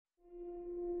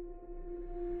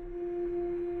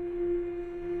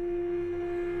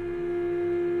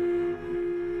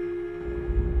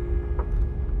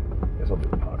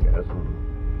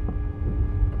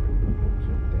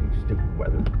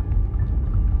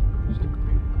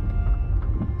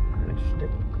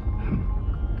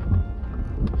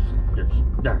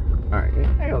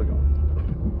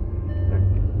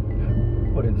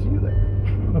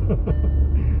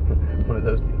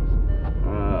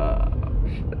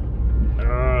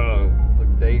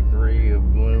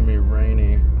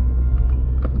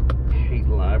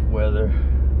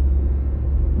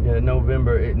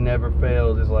November, it never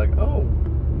fails. It's like, oh,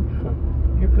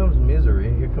 here comes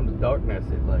misery. Here comes darkness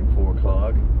at like 4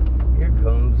 o'clock. Here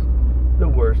comes the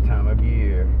worst time of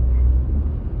year.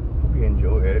 Hope you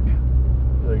enjoy it.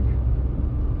 Like,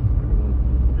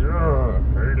 yeah,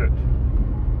 hate it.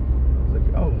 It's like,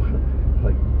 oh,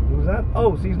 like, what was that?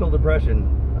 Oh, seasonal depression.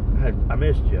 I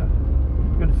missed you.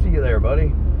 Good to see you there,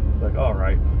 buddy. Like, all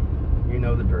right, you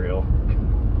know the drill.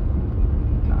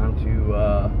 Time to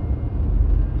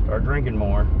start drinking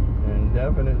more and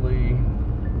definitely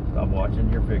stop watching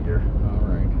your figure. All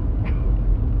right.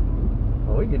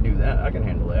 Well, we can do that. I can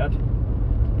handle that.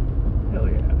 Hell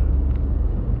yeah.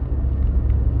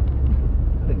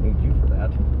 I didn't need you for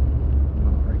that.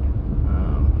 All right.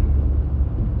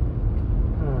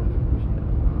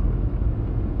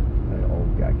 That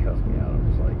old guy cussed me out. I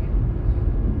was like,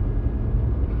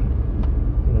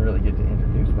 didn't really get to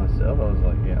introduce myself. I was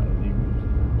like, yeah,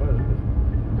 what is this?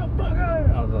 The fuck out!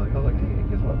 I was like, hey,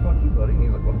 guess what? Fuck you, buddy. And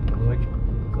he's like, what? I was like,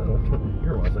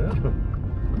 you're what I said.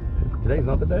 Today's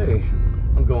not the day.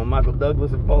 I'm going Michael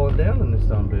Douglas and falling down in this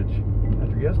son bitch.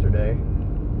 After yesterday,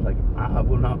 like, I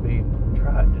will not be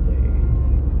tried today.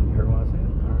 You heard what I said?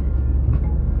 Alright.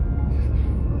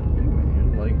 Fuck you,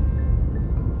 man. Like,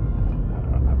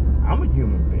 I'm a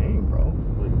human being, bro.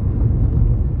 Like,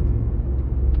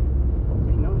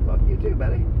 you know, fuck you too,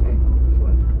 buddy. Hey, guess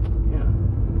what? Yeah.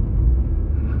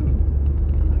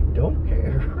 I don't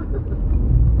care.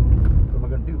 What am I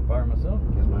gonna do? Fire myself?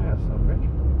 Kiss my ass, son bitch.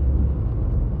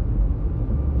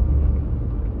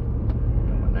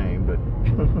 Name, but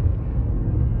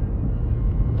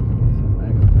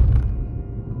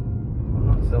I'm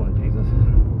not selling Jesus.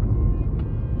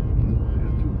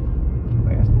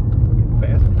 Bastard. You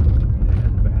bastard.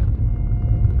 You bastard.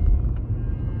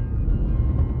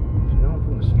 You know I'm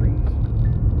from the streets.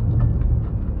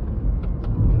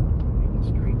 The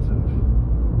streets of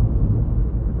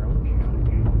Rowan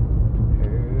County.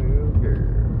 Hell yeah.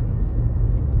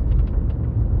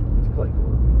 It's Clay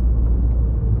Court.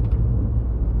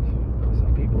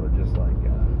 Just like,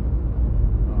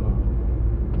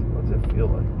 what's it feel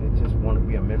like? They just want to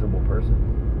be a miserable person.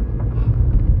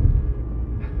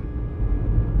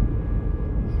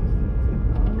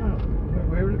 I don't know.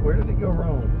 Where did it go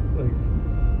wrong? Like,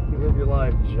 you live your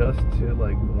life just to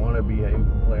like want to behave.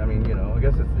 Like, I mean, you know, I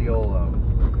guess it's the old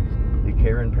the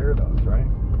Karen paradox, right?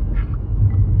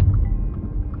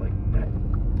 Like that,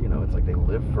 you know, it's like they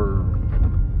live for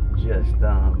just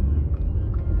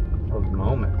those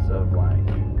moments of like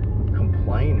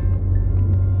complaining.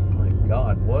 Like,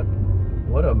 God, what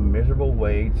a miserable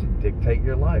way to dictate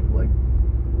your life. Like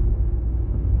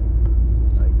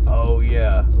oh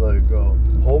yeah, like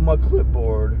hold my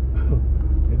clipboard.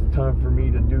 It's time for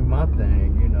me to do my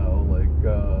thing, you know, like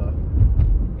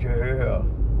yeah,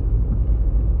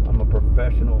 I'm a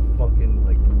professional fucking,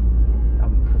 like,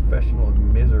 I'm a professional of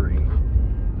misery.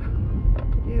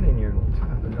 Get in your little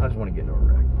time. I just want to get into a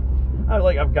wreck.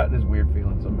 I've got this weird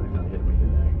feeling somebody's gonna hit me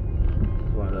today.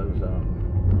 It's one of those,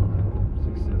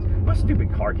 my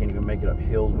stupid car can't even make it up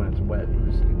hills when it's wet.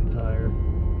 This stupid tire.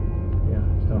 Yeah,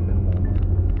 it's not been Walmart.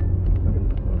 Fucking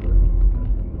whatever.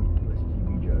 Let's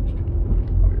be judged.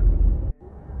 I'll be right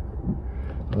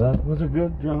back. That was a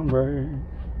good drum break.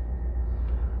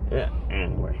 Yeah,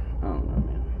 anyway. I don't know,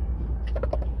 man.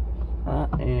 I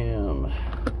am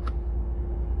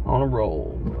on a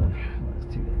roll.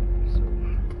 Last 2 days, so.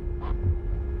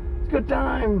 Good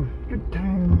time. Good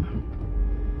time.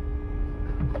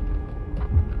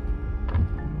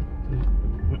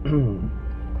 I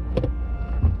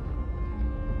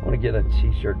want to get a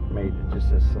t-shirt made that just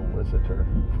says solicitor.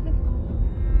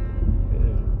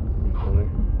 Yeah, be funny.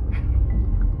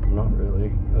 Not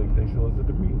really. Like, they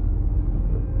solicited me.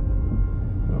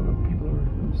 I don't know, people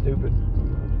are stupid.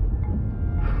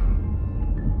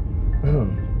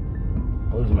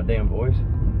 Losing my damn voice.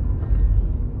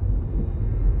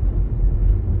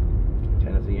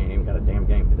 Tennessee ain't even got a damn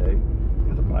game today.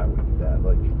 It's a bye week at that.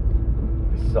 Like,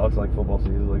 it sucks like football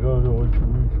season. Like, oh, no, wait 2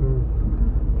 weeks.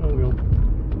 Oh,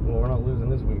 well, we're not losing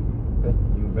this week. Bet,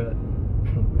 you bet.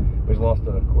 We just lost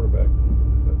a quarterback.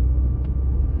 But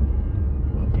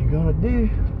what you gonna do?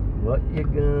 What you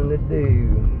gonna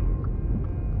do?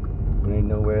 There ain't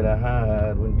nowhere to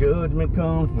hide when judgment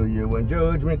comes for you. When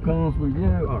judgment comes for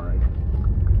you. All right.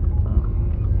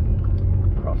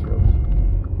 Crossroads.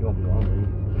 You won't be lonely.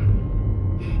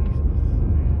 Jesus.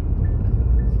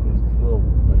 It's a little,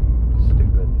 like,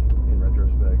 stupid in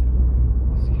retrospect.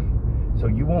 So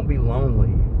you won't be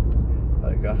lonely.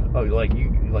 Like,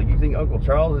 like you think Uncle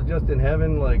Charles is just in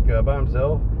heaven, like, by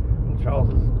himself? Uncle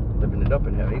Charles is living it up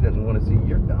in heaven. He doesn't want to see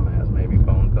your dumbass, maybe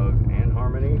Bone Thugs and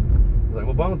Harmony. He's like,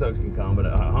 well, Bone Thugs can come, but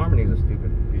Harmony's a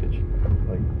stupid bitch.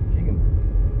 Like, she can.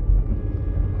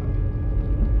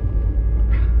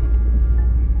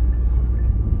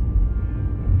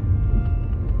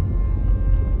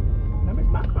 Now it's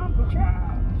my Uncle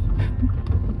Charles.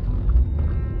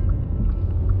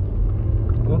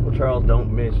 Uncle Charles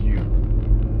don't miss you.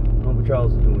 Uncle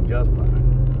Charles is doing just fine.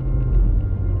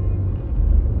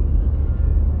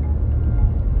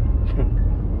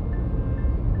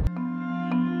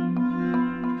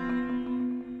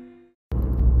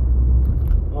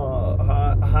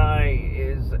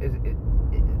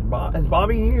 Is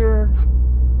Bobby here?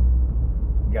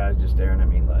 The guy's just staring at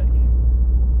me like,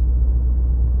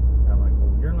 I'm like,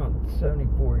 well, you're not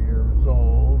 74 years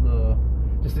old.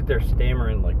 Just sit there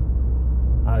stammering like,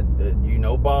 you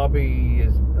know Bobby?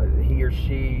 Is he or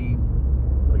she?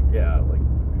 Like, yeah, like,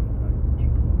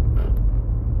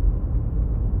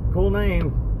 cool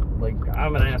name. Like,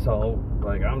 I'm an asshole.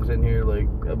 Like, I'm sitting here like,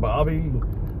 Bobby,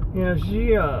 you know,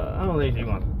 she, I don't think she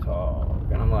wants to talk.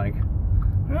 And I'm like,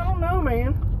 I don't know,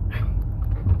 man.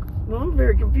 Well, I'm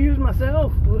very confused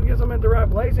myself. Well, I guess I'm at the right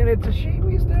place, and it's a she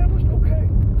we established. Okay,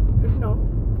 good to know.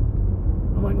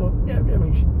 I'm like, well, yeah, I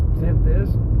mean, she said this.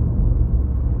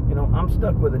 You know, I'm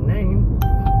stuck with a name.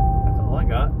 That's all I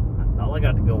got. All I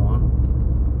got to go on.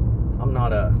 I'm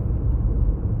not a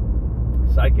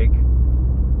psychic.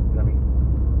 I mean,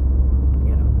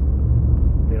 you know,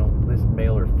 they don't list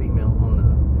male or female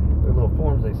on their little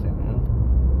forms they send in.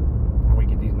 And we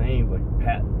get these names like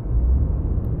Pat,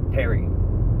 Terry.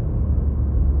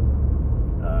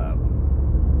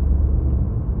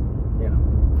 You know,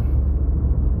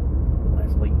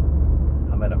 Leslie.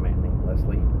 I met a man named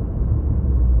Leslie.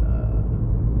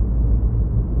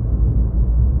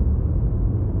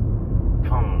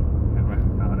 Tom.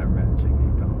 No, I never met a chick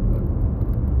named Tom.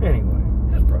 But anyway,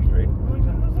 just frustrated. I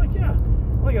was like, yeah.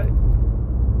 Like, I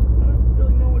don't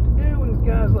really know what to do. And this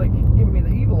guy's like giving me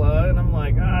the evil eye, and I'm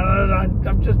like,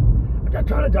 I'm just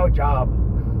trying to do a job.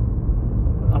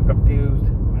 I'm confused.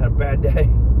 I had a bad day.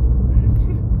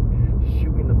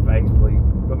 Shoot me in the face, please.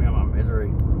 Put me out of my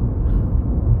misery.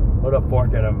 Put a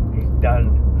fork at him. He's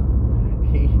done.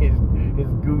 His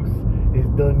goose is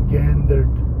done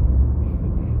gandered.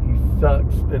 He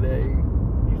sucks today.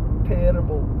 He's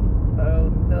terrible. Oh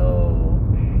no.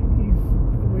 He's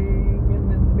swinging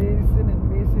and missing and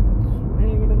missing and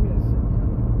swinging and missing.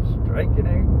 Striking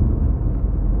out.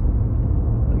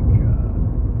 Like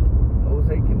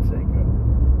Jose Canseco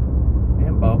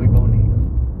and Bobby Bonilla.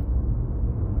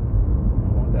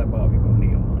 That Bobby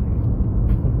Bonilla money.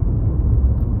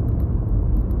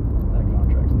 That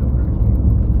contract still cracks me up.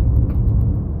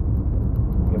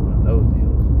 Get one of those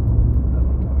deals. That's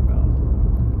what I'm talking about.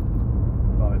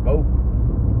 Bobby Bo.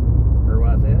 Heard what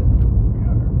I said? Yeah,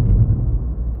 I heard.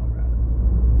 Alright.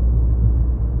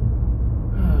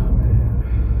 Oh, man.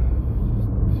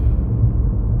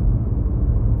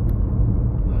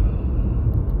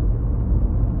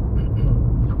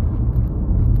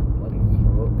 Bloody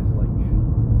throat is like,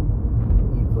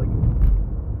 needs like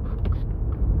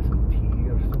some tea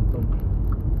or something.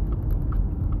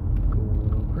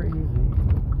 Going crazy.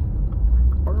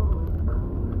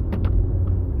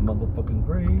 Motherfucking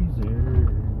crazy.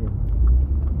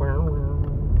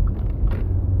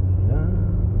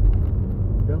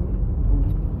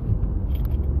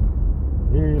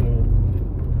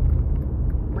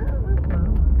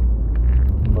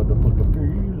 Motherfucking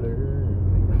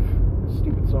feeling.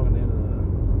 Stupid song at the end of the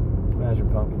Imagine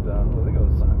Pumpkins album. I think it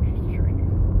was Simon Street.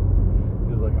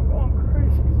 He was like, I'm going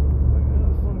crazy. Like, yeah,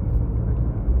 this song is right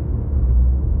now.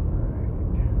 Right.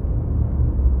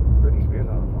 Britney Spears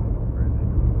on the phone about Britney.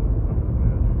 That was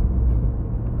good.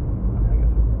 I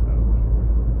guess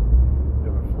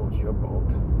never floats your boat.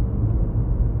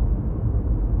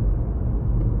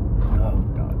 Oh,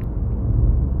 God.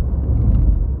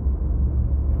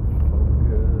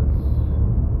 Focus.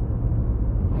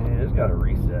 Man, it's got to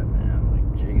reset, man. Like,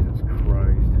 Jesus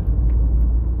Christ.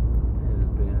 It has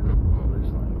been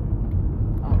just like,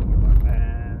 I'm gonna get my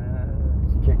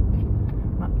ass kicked.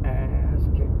 My ass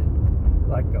kicked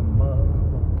like a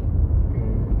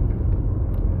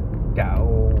motherfucking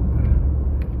dog.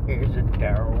 It's a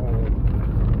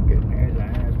dog. Getting his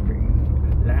ass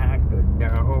beat like a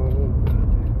dog.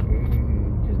 He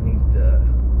just needs to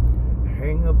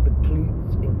hang up the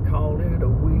cleats and call it a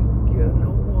week. You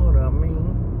know what I mean?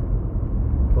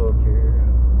 Fuck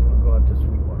yeah. I'll go out to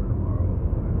Sweetwater tomorrow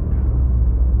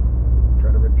and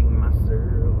try to redeem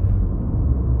myself.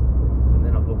 And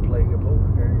then I'll go play a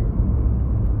poker game.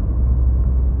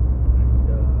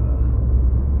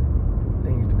 And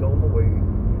things to go my way.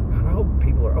 God, I hope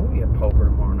people are, we have poker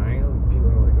tomorrow night.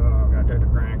 People are like, oh, I gotta take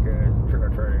the grandkids, trick or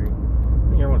treat.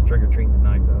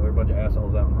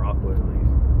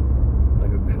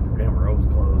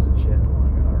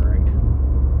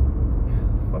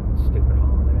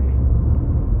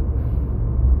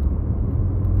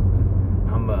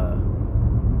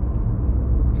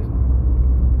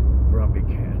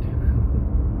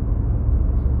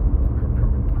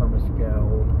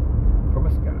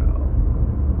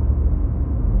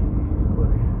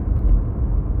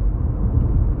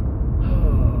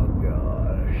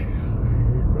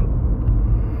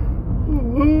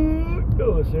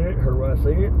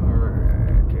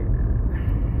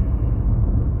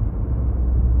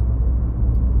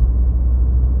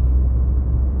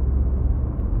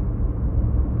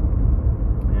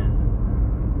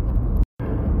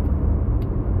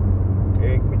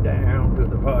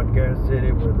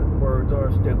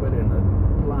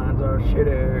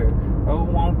 shitty. Oh,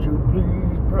 won't you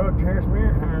please protest me?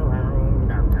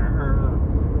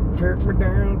 Check me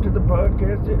down to the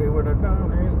podcast city where the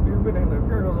dawn is stupid and the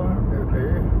girls aren't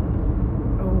dirty.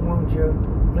 Oh, won't you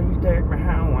please take me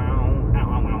how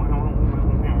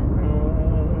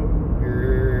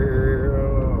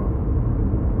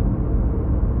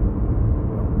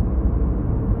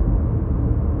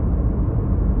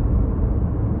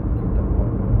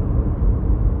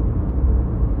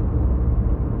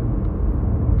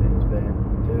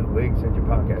since you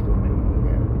podcast with me.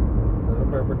 Yeah.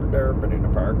 With the derp and in the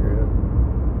park.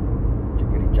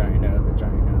 Chickadee China, the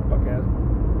China podcast.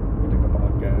 You take the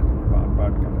podcast and your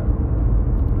podcast.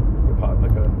 Your pod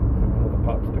liquor. The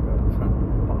pot sticker.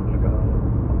 Pot liquor.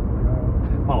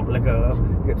 Malt liquor.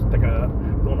 Get sticker.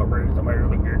 Gonna raise the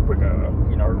barrel and get quicker.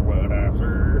 You know what I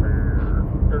say.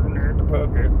 Isn't that the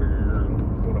podcast?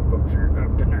 Gonna fuck shit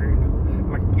up tonight.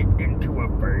 Might get into a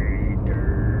fight.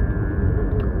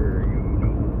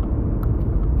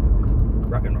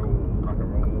 Rock and roll, rock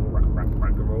and roll,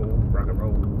 rock and roll, rock and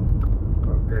roll.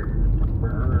 Okay,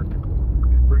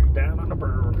 freeze down on the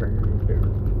bird.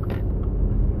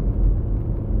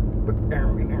 But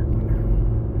down.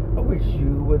 I wish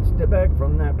you would step back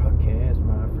from that podcast,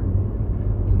 my friend.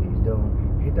 Please don't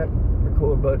hit that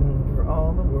record button for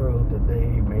all the world that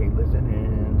they may listen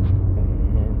in.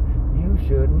 And you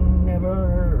should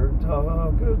never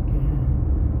talk again.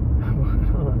 I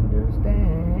would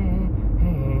understand.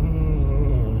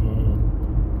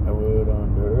 I would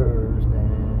understand.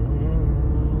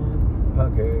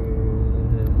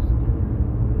 Podcast.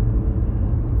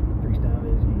 Freestyle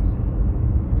is easy.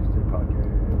 You just do podcast.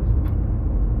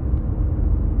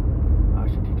 I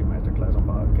should teach a master class on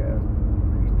podcast.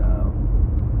 Freestyle.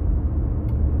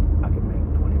 I could make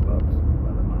 $20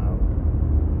 by the mile.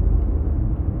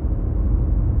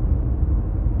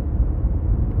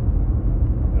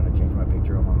 I'm gonna change my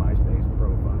picture on my MySpace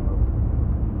profile.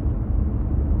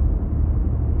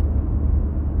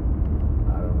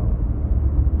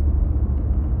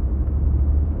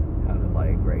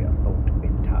 Gray oat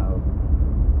in town.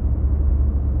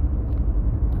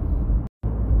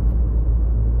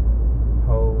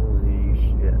 Holy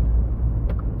shit.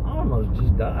 I almost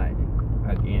just died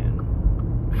again.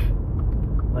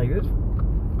 Like this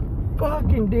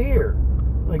fucking deer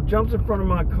like jumps in front of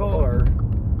my car,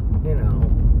 you know.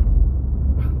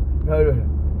 It would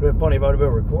have been funny if I'd have been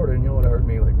recording, you know, would have heard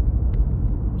me like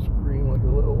scream like a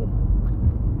little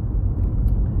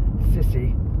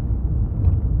sissy.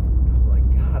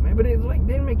 Man, but it's like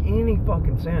didn't make any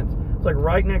fucking sense. It's like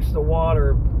right next to the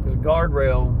water, there's a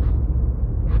guardrail.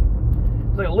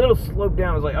 It's like a little slope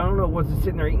down. It's like I don't know what's it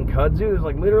sitting there eating kudzu. It's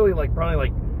like literally like probably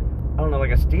like I don't know like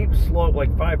a steep slope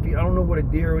like 5 feet. I don't know what a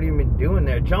deer would even be doing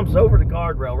there. It jumps over the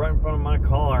guardrail right in front of my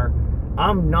car.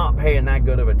 I'm not paying that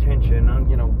good of attention. I'm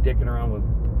dicking around with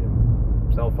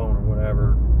cell phone or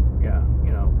whatever. Yeah,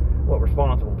 what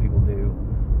responsible people do.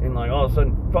 And like all of a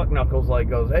sudden, fuck Knuckles like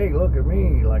goes, hey, look at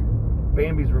me, like.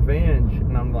 Bambi's revenge,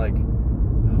 and I'm like,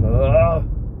 I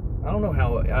don't know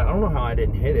how I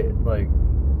didn't hit it. Like,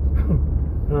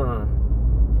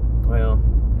 well,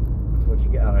 that's what you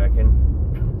got, I reckon.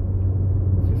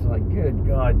 It's just like, good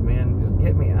God, man, just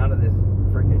get me out of this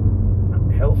freaking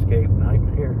hellscape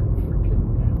nightmare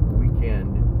freaking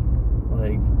weekend.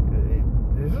 Like,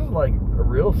 this is like a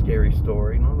real scary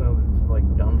story. I don't know, it's like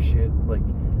dumb shit, like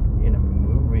in a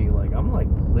movie. Like, I'm like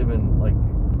living like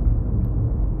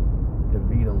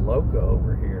Vida Loca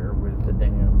over here with the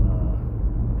damn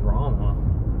drama,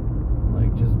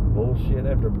 like just bullshit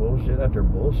after bullshit after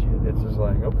bullshit. It's just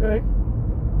like, okay,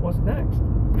 what's next?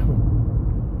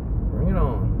 Bring it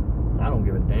on. I don't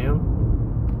give a damn.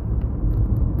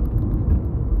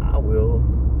 I will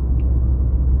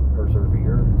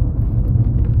persevere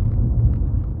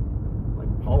like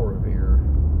Paul Revere,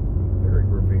 very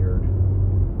revered.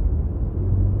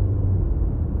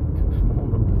 Too small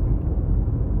number of people.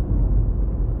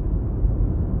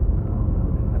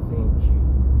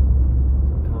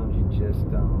 Just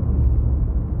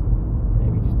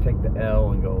maybe just take the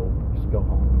L and just go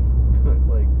home.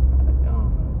 Like I don't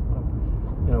know,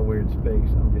 I'm in a weird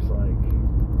space. I'm just like,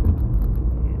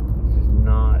 it's just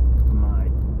not my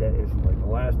day. It's like the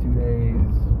last 2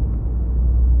 days.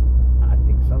 I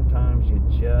think sometimes you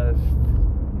just,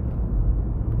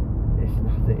 it's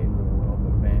not the end of the world,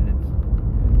 but man, it's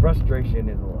frustration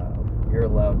is allowed. You're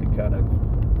allowed to kind of.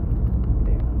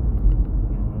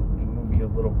 A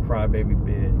little crybaby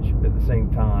bitch, but at the same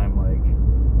time, like,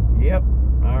 yep,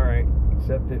 all right,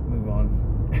 accept it, move on.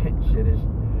 Shit is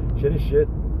shit.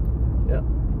 Yep,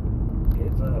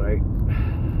 it's all right.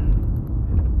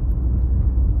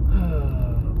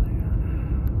 Oh man,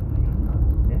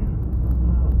 yeah,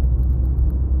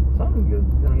 some good.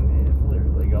 I mean, it's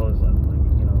literally like all of a sudden,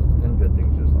 like, you know, then good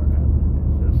things just start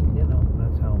happening. It's just, you know,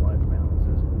 that's how life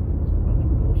balances. It's a bunch of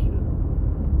bullshit.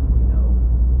 You know,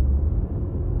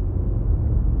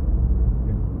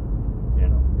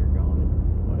 you're gone and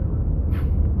whatever.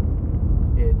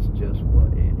 It's just what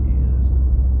it is.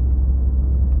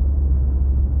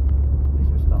 At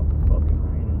least it stopped fucking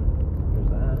raining. There's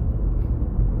that.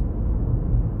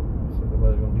 Let's see what the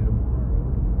weather's gonna do tomorrow.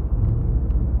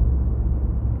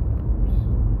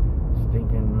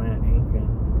 Stinking Matt Hinkin.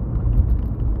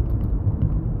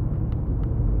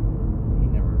 He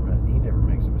never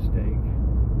makes a mistake.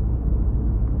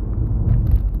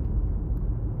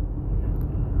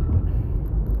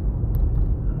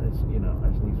 It's, you know, I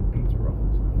just need some pizza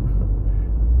rolls.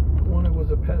 One it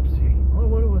was a Pepsi.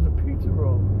 One it was a pizza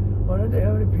roll. Why did they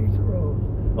have any pizza rolls?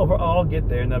 Oh, I'll get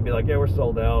there and they'll be like, yeah, we're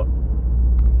sold out.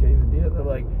 Okay, they're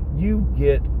like, you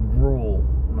get gruel.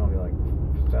 And I'll be like,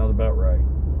 sounds about right.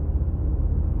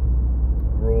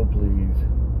 Roll, please.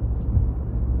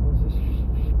 What's this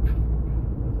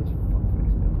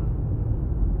fuckface doing?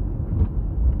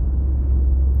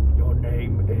 Your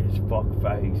name is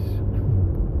Fuckface.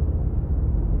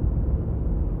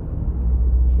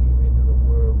 Came into the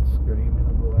world screaming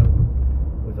and go out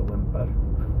with a whimper.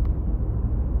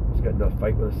 Just got into a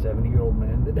fight with a 70-year-old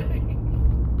man today.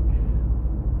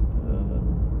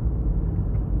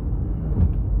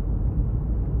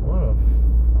 What a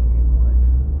fucking life.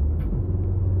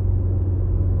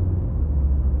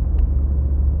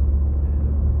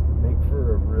 Make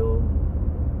for a real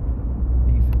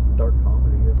decent dark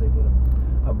comedy if they did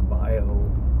a biopic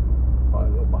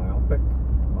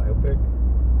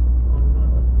on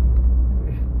Island.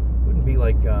 It wouldn't be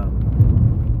like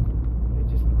it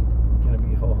just gonna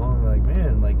be ho hum like,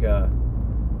 man, like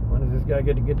when does this guy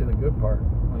get to the good part?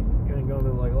 Like, gonna go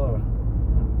to like, oh,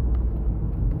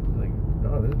 like,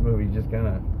 no, this movie's just kind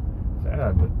of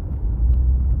sad, but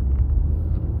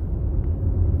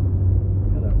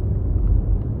kind of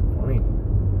funny.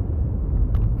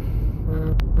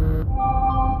 Oh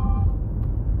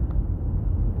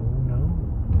no!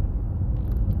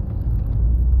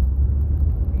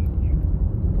 Need you.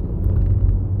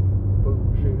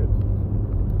 Bullshit.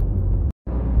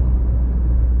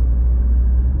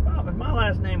 Well, if my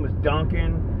last name was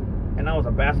Duncan and I was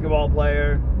a basketball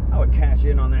player, I would cash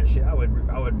in on that shit. I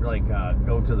would like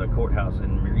go to the courthouse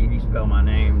and respell my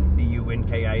name,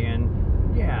 Dunkin.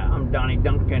 Yeah, I'm Donnie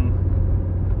Duncan.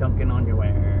 Dunkin on your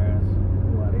ass.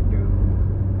 What it do?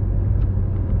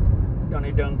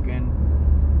 Donnie Duncan.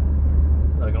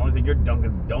 Like, the only thing you're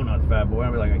Dunkin' Donuts, fat boy.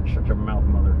 I'd be like, shut your mouth,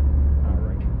 mother.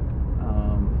 Alright.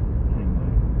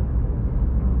 Anyway.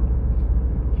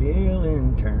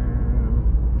 Killing term.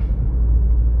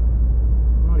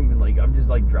 Not even like, I'm just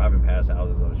like driving past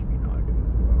houses I should be knocking.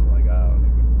 I'm like, I don't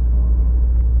even.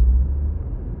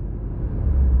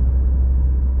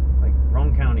 Like,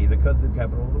 Rome County, the kudzu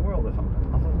capital of the world or something.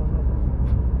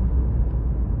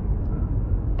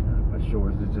 But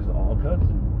shores is just all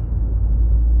kudzu.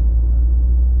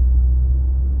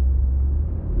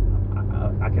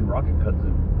 I can rock a kudzu. You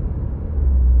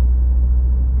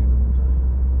know what I'm saying?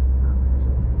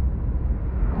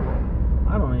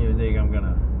 I don't even think I'm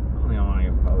gonna. I don't think I want to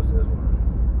even post this one.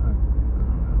 I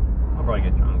don't know. I'll probably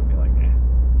get drunk and be like, eh.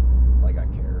 Like I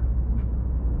care.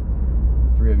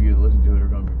 The three of you that listen to it are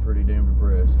gonna be pretty damn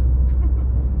depressed.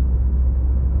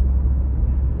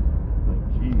 Like,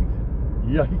 jeez.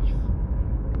 Yikes.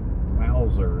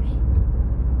 Wowzers.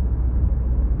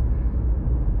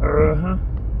 Uh-huh.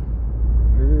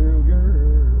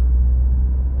 Girl.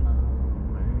 Oh,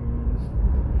 man.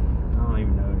 I don't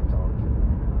even know who to talk to.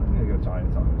 I'm gonna go try to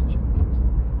talk to this chick.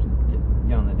 Just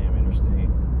get on the damn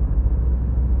interstate.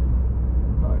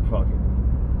 Like, fuck it.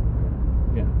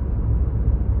 Yeah.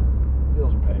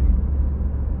 Bills are paid.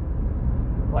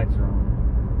 Lights are on.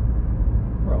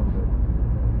 We're all good.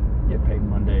 Get paid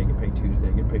Monday, get paid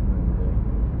Tuesday, get paid Wednesday.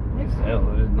 It's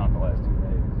not the last 2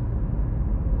 days.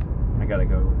 I gotta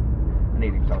go. I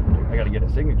need to talk to. I gotta get a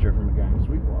signature from the guy in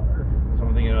Sweetwater. So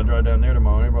I'm thinking I'll drive down there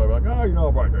tomorrow. And everybody will be like, oh, you know,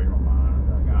 I'll probably change my mind.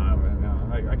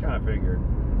 Like, I kind of figured,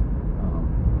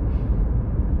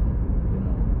 you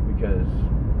know, because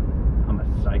I'm a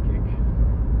psychic.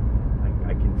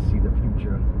 I can see the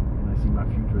future, and I see my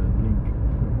future as bleak.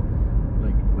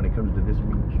 Like, when it comes to this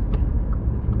week, it's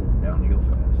going downhill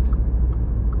fast.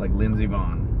 Like Lindsey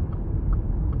Vonn.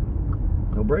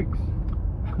 No brakes.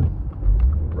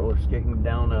 Roller skating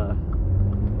down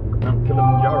Mount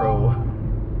Kilimanjaro.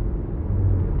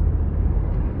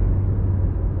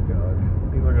 God.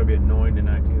 People are going to be annoyed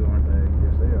tonight too, aren't they?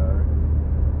 Yes, they are.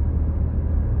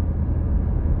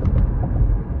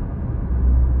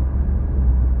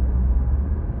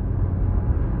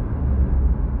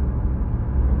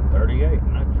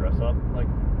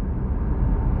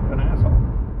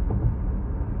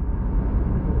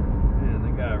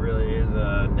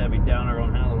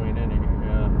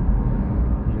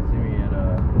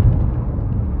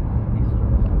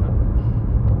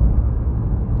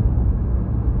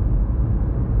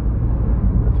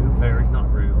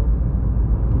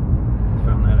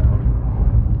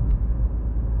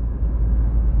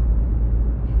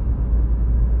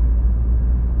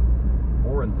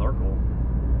 Corin Thurkel.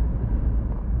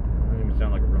 Doesn't even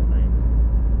sound like a real name.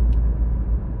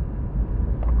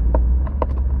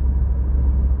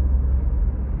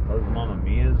 So his Mama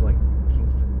Mia's like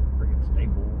Kingston freaking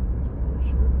Stable.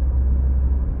 Bullshit.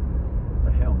 What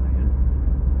the hell, man?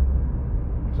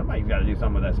 Somebody's got to do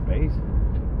something with that space.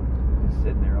 Just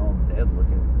sitting there all dead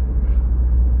looking.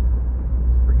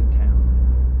 It's freaking town.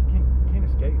 Can't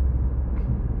escape.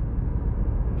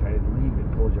 Try to leave, it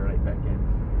pulls you right back in.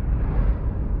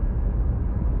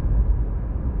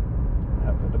 I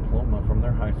have a diploma from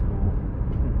their high school.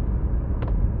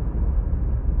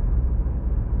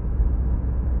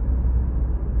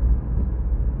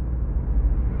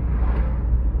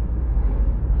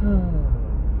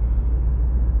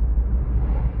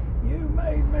 You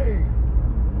made me.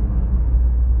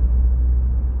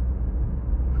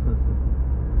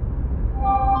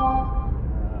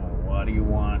 What do you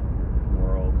want,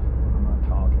 world? I'm not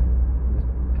talking. I'm just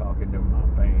talking to my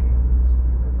fans.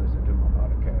 Listen to my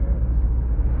podcast.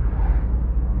 I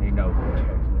don't need no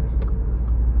text messages.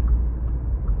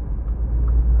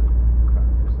 I'm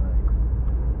trying to say,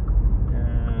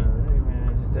 yeah, hey man,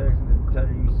 just texting to tell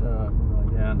you something. I'm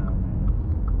like, yeah, I know, man.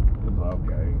 It's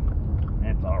okay.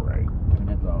 It's alright. And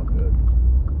it's all good.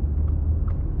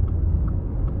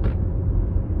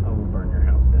 I will burn your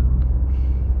house down.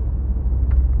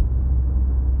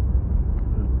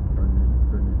 Burn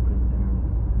it down.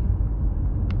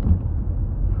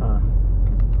 Huh.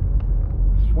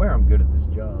 I swear I'm good at this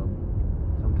job.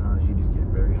 Sometimes you just get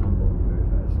very humble very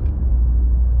fast.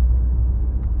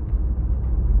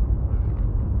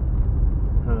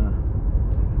 Huh.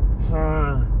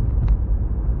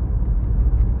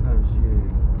 Oh shit.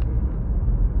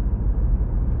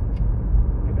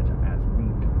 I got your ass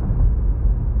beat.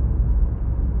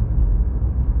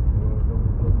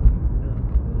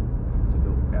 So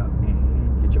go out and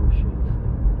get your shit.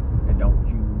 And don't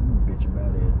you bitch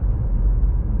about it.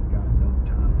 You got no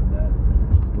time for that.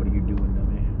 What are you doing,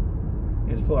 dummy?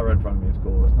 Yeah, just pull out right in front of me. It's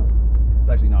cool. It's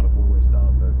actually not a four-way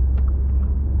stop, but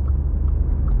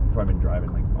I've probably been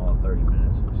driving like all 30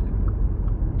 minutes. Stupid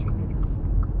teenager.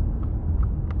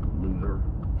 Loser.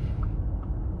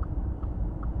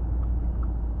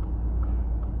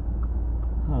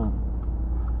 Huh.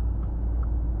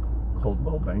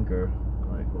 Coldwell Banker.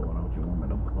 Like, well, why don't you warm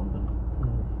it up or something?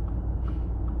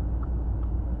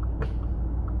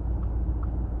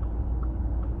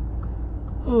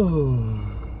 Oh,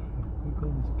 look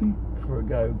on his feet for a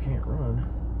guy who can't run.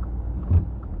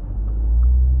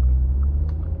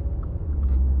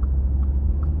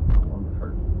 My lungs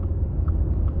hurt.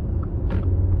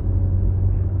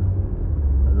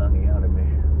 The lunging out of me.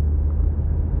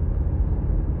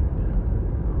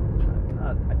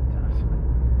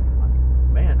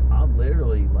 Man, I'm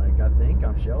literally like, I think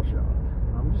I'm shell shocked.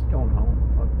 I'm just going home.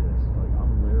 Fuck this. Like,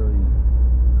 I'm literally.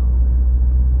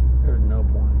 There's no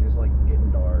point. It's like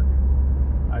getting dark.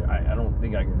 I don't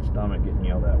think I can stomach getting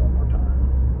yelled at one more time.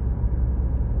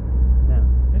 No,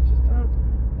 it's just time.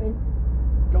 Hey,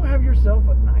 go have yourself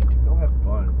a night. Go have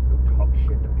fun. Go talk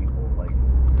shit to people. Like,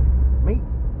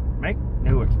 make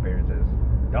new experiences.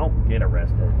 Don't get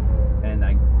arrested. And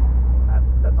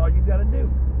that's all you gotta do.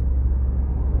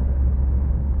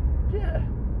 Yeah.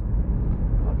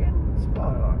 Fucking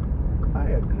spot on.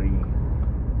 I agree.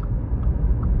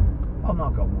 I'll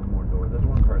knock on one more door. There's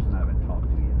one person I haven't talked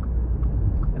to yet.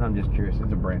 And I'm just curious.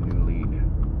 It's a brand new lead.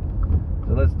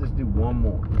 So let's just do one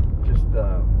more. Just,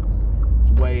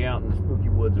 it's way out in the spooky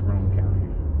woods of Roane County.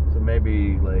 So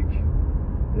maybe, like,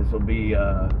 this will be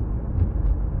a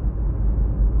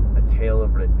tale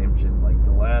of redemption. Like,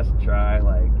 the last try,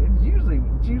 like, it's usually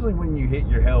when you hit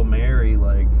your Hail Mary,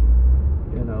 like,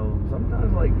 you know,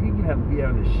 sometimes, like, you can be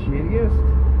having the shittiest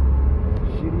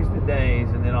of days,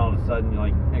 and then all of a sudden,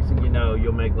 like, next thing you know,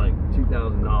 you'll make like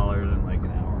 $2,000 in like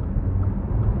an hour.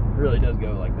 It really does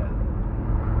go like that.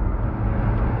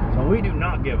 So we do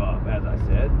not give up, as I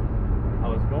said. I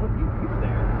was going, you were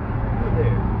there,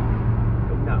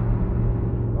 but no,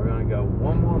 we're gonna go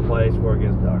one more place where it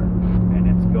gets dark, and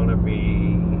it's gonna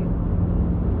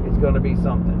be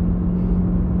something.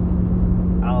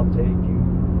 I'll take you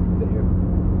there.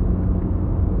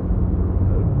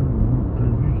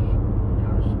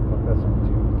 That song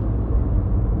too.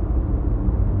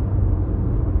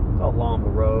 It's all Lamba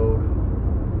Road.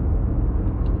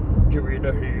 Get rid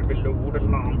of heavy load of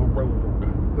Lamba Road.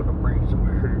 Gonna bring some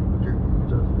herb,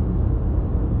 Jesus.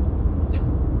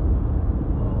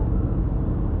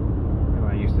 Oh,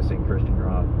 I used to sing Christian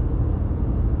rock.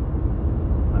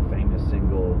 My famous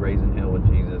single, Raising Hell with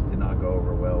Jesus, did not go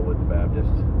over well with the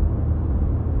Baptists.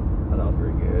 I thought it was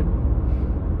very good.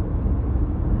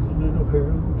 Raising Hell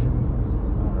with Jesus.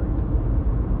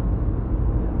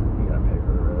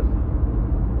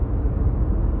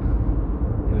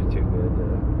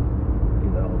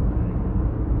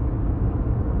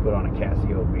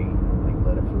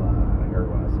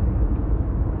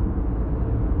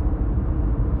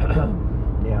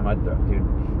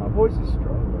 voice is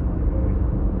strong, by the way.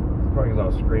 It's probably because I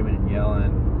was screaming and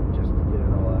yelling just to get it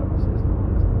all out of my system.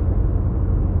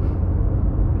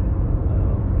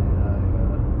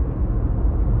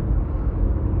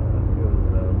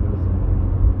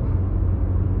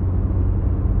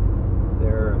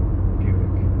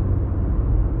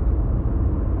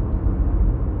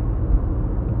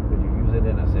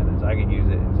 I can use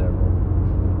it in several.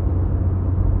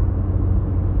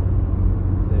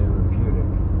 Therapeutic.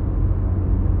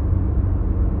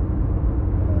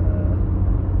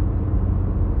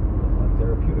 Like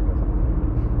therapeutic or something.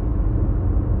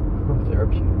 Therapeutic. Bullshit.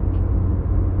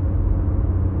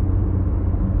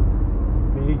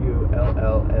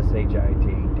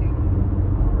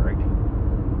 Alright.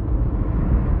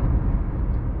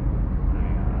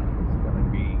 Spelling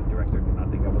bee director did not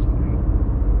think I was funny.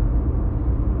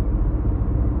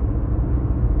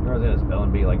 I was in a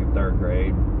spelling bee like in 3rd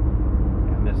grade. I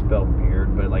misspelled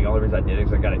beard, but like the only reason I did it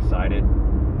is I got excited.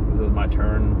 It was my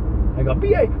turn. I go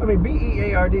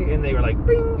B-E-A-R-D, and they were like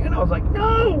bing, and I was like,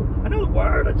 no, I know the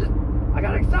word. I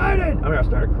got excited. I mean, I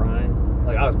started crying.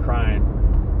 Like I was crying.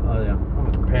 Oh yeah,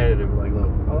 I'm competitive. Like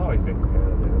look, I've always been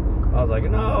competitive. I was like,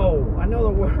 no, I know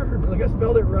the word. Like I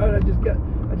spelled it right. I just got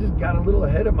a little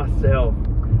ahead of myself.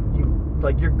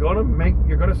 You're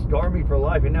gonna scar me for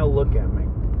life. And now look at me.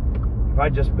 If I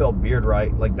just spelled beard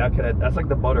right, like that's like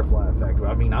the butterfly effect.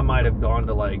 I mean, I might have gone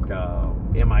to like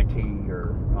MIT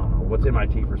or I don't know what's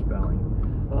MIT for spelling.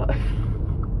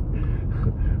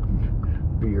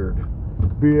 Beard,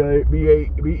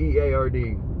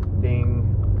 B-E-A-R-D. Ding.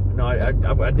 No, I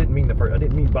didn't mean the first. I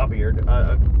didn't mean Bob Beard.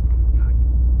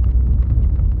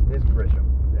 Ms. Grisham.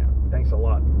 Yeah. Thanks a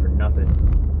lot for nothing.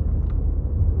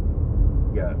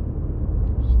 Yeah.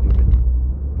 Stupid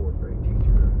 4th grade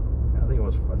teacher. I think it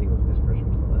was Miss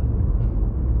Grisham's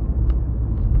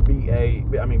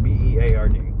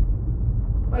B-E-A-R-D.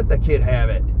 Let the kid have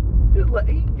it. Just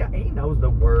he knows the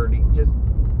word. He just,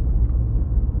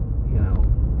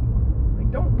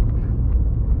 like don't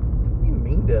be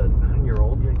mean to a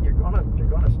 9-year-old. You're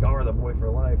gonna scar the boy for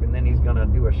life, and then he's gonna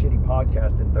do a shitty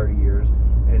podcast in 30 years,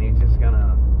 and he's just gonna,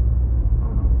 I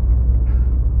don't know,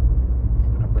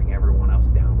 he's gonna bring everyone else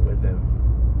down with him.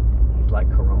 He's like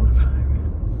coronavirus.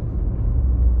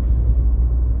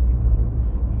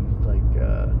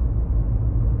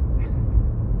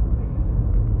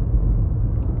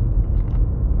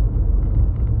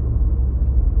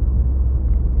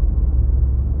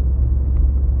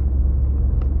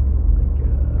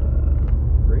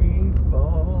 Free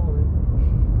falling.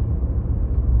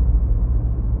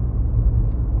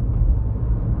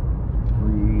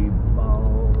 Free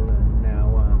balling. Now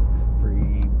I'm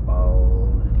free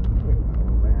balling.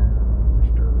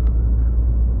 Master.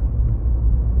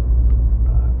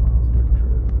 Monster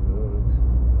trucks.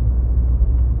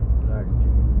 Like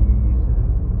Jesus.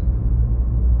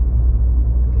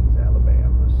 Thinks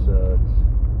Alabama sucks.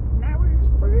 Now he's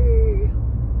free.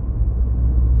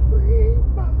 Free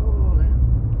balling.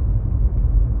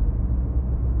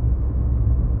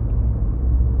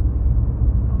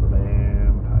 All the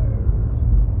vampires.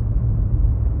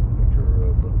 Picture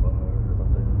of the fires up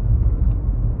there.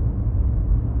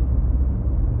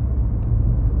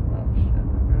 Oh shit.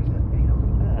 Where's that damn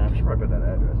map? I should probably put that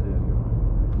address in.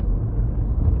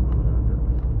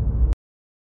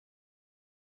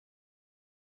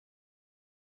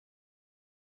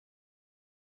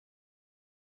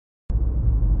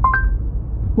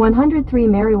 103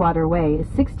 Merriwater Way is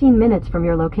 16 minutes from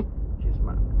your location. Kiss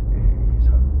my ass.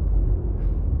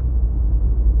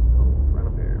 Oh, right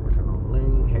up here. We're turning on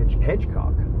Lane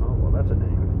Hedgecock. Oh, well, that's a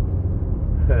name.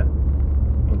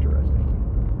 Interesting.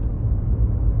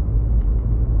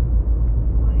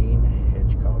 Lane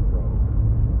Hedgecock Road.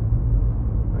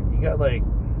 Like, you got like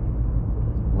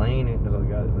Lane, and there's a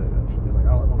guy that's like, I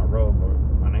live on a road, but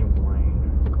my name's Lane.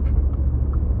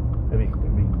 It'd be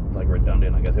like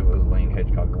redundant, I guess, if it was Lane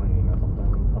Hedgecock Lane or something.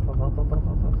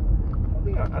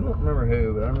 I don't remember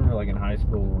who, but I remember like in high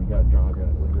school we got drunk.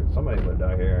 Somebody lived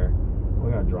out here.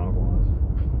 We got drunk once.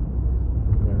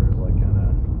 There was like kind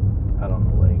of out on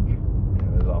the lake. It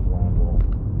was off Longville.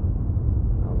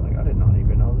 I was like, I did not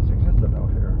even know this existed out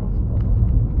here.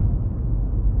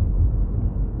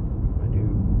 I do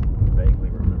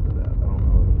vaguely remember that. I don't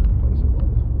know whose place it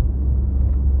was.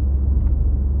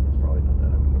 It's probably not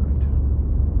that important.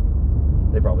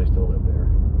 They probably still live there.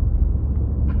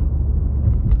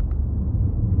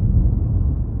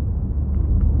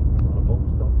 A lot of folks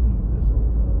don't leave this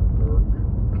old burg.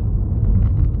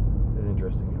 It's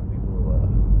interesting how people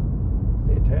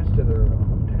stay attached to their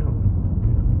hometown.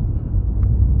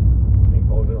 I mean,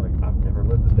 folks are like, I've never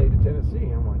lived in the state of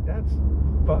Tennessee. I'm like, that's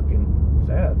fucking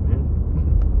sad, man.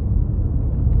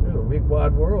 big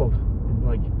wide world.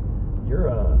 Like,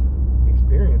 your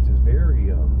experience is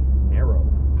very narrow.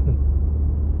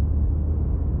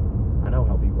 I know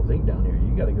how people think down here.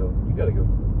 You gotta go.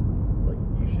 Like,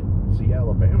 you should see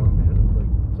Alabama, man. Like,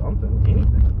 something,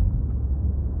 anything.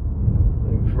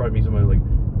 Like, there's probably be somebody like,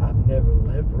 I've never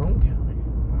left Rome County.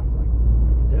 I was like,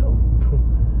 I can tell.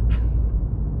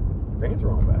 Your pants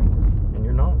are on backwards, and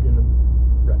you're not in the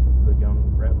young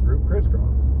rap group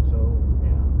Crisscross. So,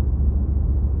 yeah.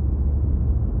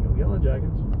 Go Yellow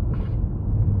Jackets.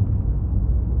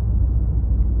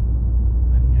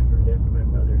 I've never left my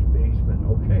mother's basement.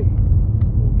 Okay.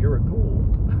 Well, you're a ghoul.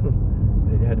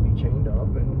 It had to be chained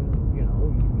up, and, you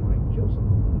know, you might kill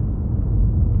someone.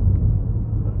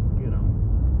 But, you know,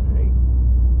 hey.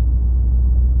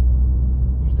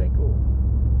 You stay cool.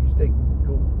 You stay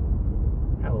cool.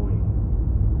 Halloween.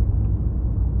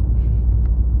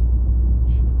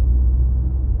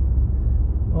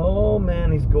 Oh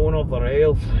man, he's going off the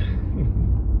rails.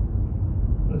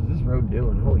 What is this road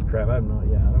doing? Holy crap, I've only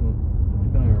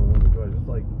been here once or twice. It's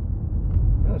like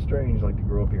kind of strange, like, to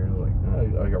grow up here and like,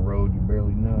 like a road you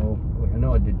barely know. Like, I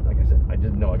know I did, like I said, I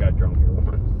just know I got drunk here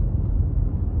once.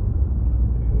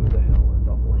 Who the hell is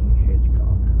Duffling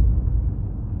Hedgecock?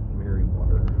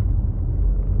 Merrywater.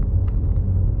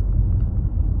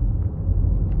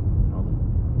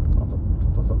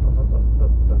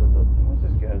 What's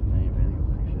this guy's name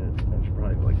anyway? Shit. That's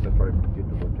probably good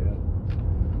to look at.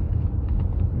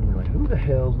 And you're like, who the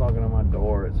hell's knocking on my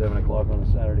door at 7 o'clock on a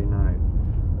Saturday night?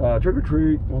 Trick or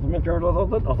treat.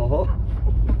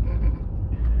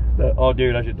 Oh,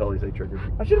 dude, I should totally say trick or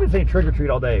treat. I should have been saying trick or treat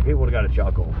all day. People would have got a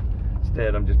chuckle.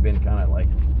 Instead, I've just been kind of like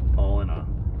all in a,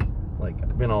 like,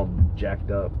 I've been all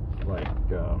jacked up, like,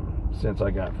 since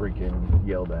I got freaking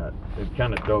yelled at. It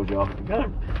kind of throws you off. It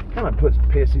kind of puts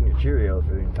piss in your Cheerios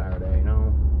for the entire day, you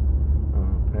know?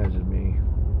 That's just me.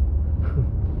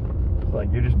 It's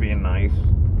like, you're just being nice,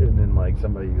 and then, like,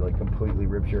 somebody, like, completely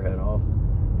rips your head off.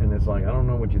 And it's like, I don't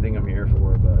know what you think I'm here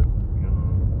for, but, you know,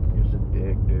 you're just a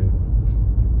dick, dude.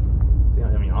 See,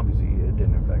 I mean, obviously, it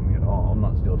didn't affect me at all. I'm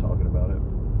not still talking about it.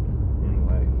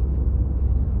 Anyway.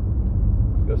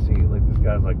 Let's go see, like, this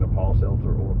guy's like the Paul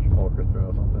Seltzer Orchestra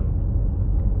or something.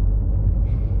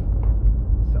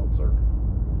 Seltzer.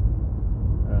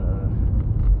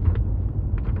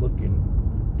 Looking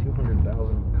 200,000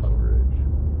 coverage.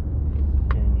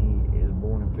 And he is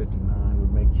born in 59,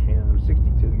 would make him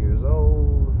 62 years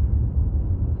old.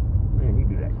 Man, you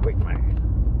do that quick, man.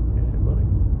 Yeah, buddy.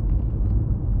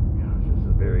 Gosh, this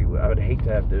is very. I would hate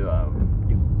to have to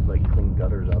do, like, clean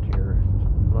gutters out here.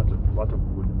 Lots of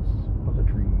woods, lots of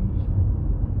trees.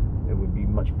 It would be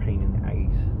much pain in the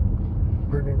ass.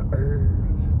 Burning the earth.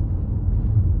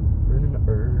 Burning the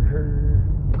earth.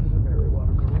 This is a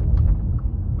Merrywater girl.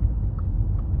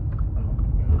 Oh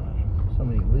my gosh. So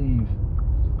many leaves.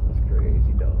 That's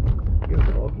crazy, dog. You're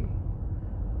doggy.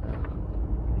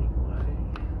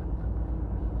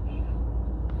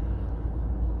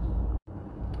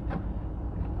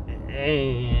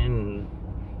 And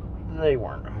they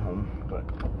weren't home, but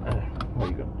what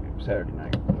are you gonna do? Saturday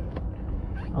night.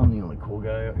 I'm the only cool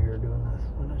guy out here doing this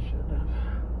when I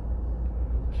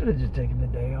should have just taken the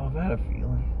day off. I had a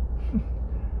feeling.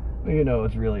 But, you know,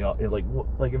 it's really like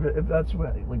if that's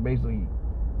what, like, basically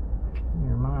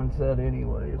your mindset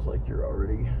anyway, it's like you're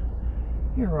already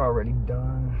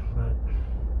done. But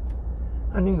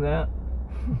I knew that.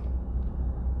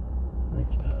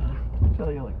 Like, I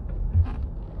tell you, like,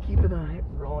 keeping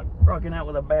rocking out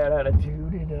with a bad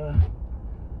attitude, it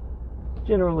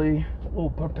generally will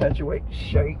perpetuate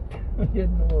shite, you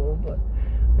know. But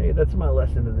hey, that's my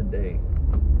lesson of the day.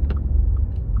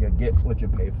 You get what you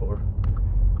pay for.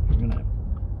 You're gonna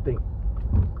think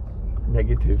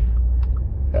negative.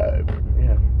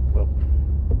 Yeah, well,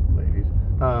 ladies.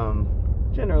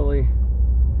 Generally,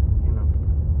 you know,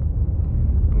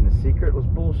 I mean, The Secret was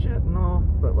bullshit and all,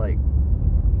 but, like,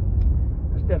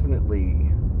 there's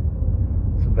definitely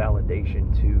some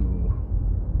validation to,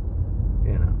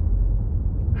 you know,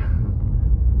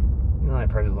 that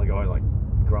person's like always like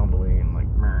grumbly and like,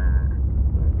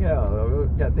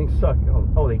 yeah, things suck.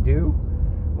 Oh, they do?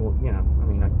 Well, you know, I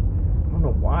mean, I don't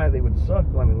know why they would suck.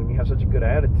 I mean, when you have such a good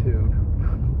attitude,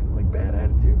 like, bad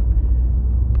attitude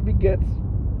begets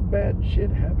bad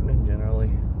shit happening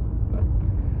generally. But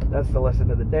that's the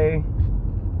lesson of the day.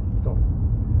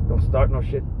 Don't start no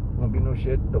shit. Won't be no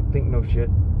shit. Don't think no shit.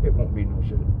 It won't be no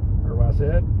shit. Or what I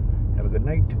said. Have a good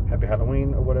night. Happy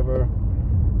Halloween or whatever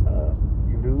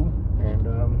you do. And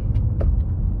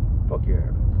fuck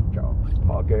yeah. Ciao.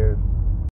 Podcast.